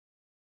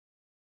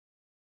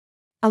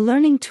a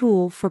learning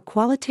tool for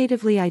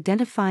qualitatively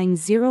identifying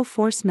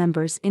zero-force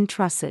members in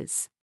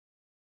trusses.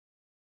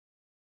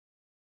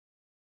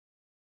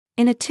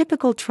 In a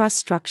typical truss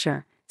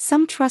structure,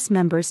 some truss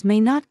members may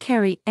not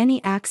carry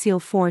any axial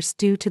force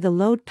due to the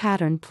load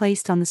pattern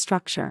placed on the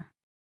structure.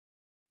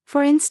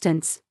 For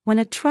instance, when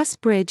a truss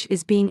bridge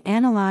is being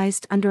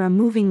analyzed under a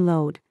moving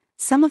load,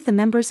 some of the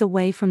members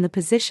away from the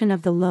position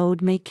of the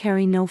load may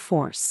carry no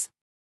force.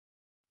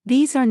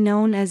 These are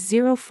known as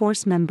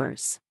zero-force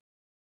members.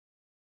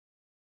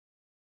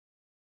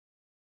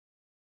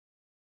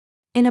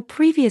 In a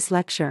previous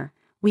lecture,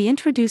 we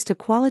introduced a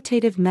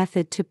qualitative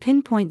method to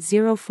pinpoint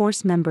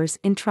zero-force members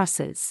in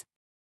trusses.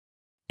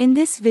 In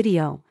this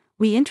video,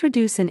 we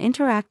introduce an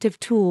interactive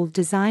tool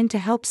designed to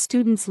help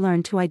students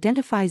learn to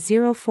identify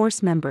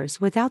zero-force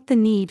members without the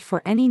need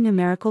for any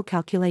numerical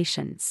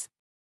calculations.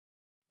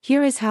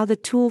 Here is how the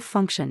tool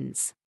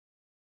functions.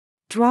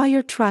 Draw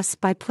your truss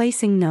by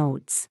placing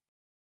nodes.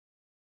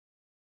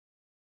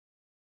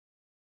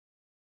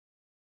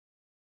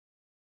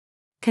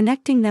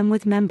 Connecting them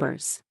with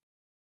members.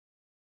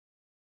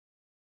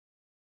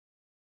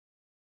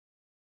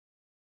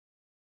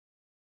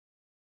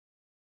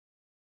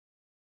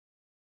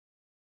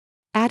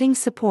 Adding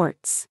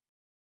supports.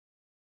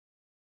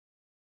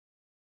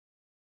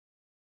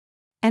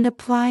 And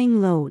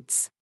applying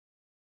loads.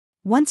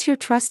 Once your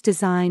truss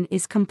design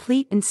is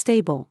complete and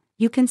stable,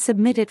 you can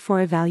submit it for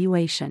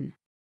evaluation.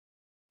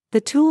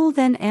 The tool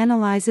then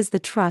analyzes the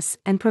truss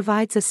and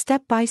provides a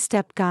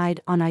step-by-step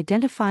guide on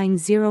identifying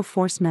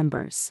zero-force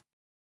members.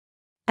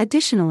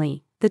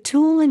 Additionally, the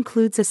tool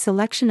includes a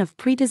selection of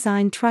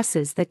pre-designed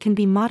trusses that can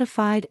be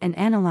modified and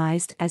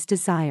analyzed as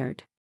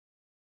desired.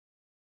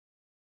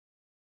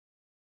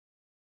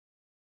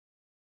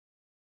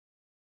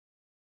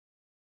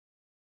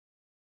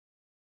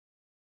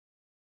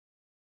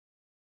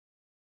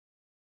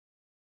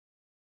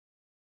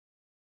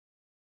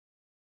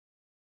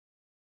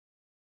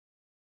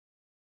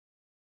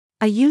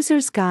 A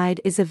user's guide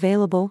is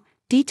available,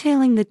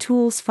 detailing the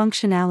tool's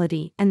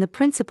functionality and the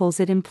principles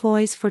it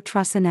employs for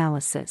truss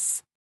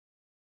analysis.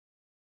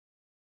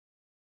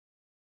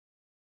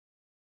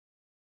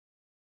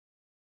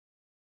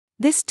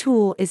 This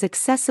tool is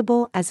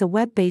accessible as a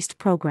web-based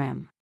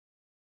program.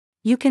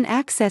 You can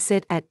access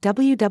it at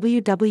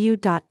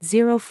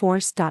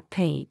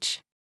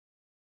www.zeroforce.page.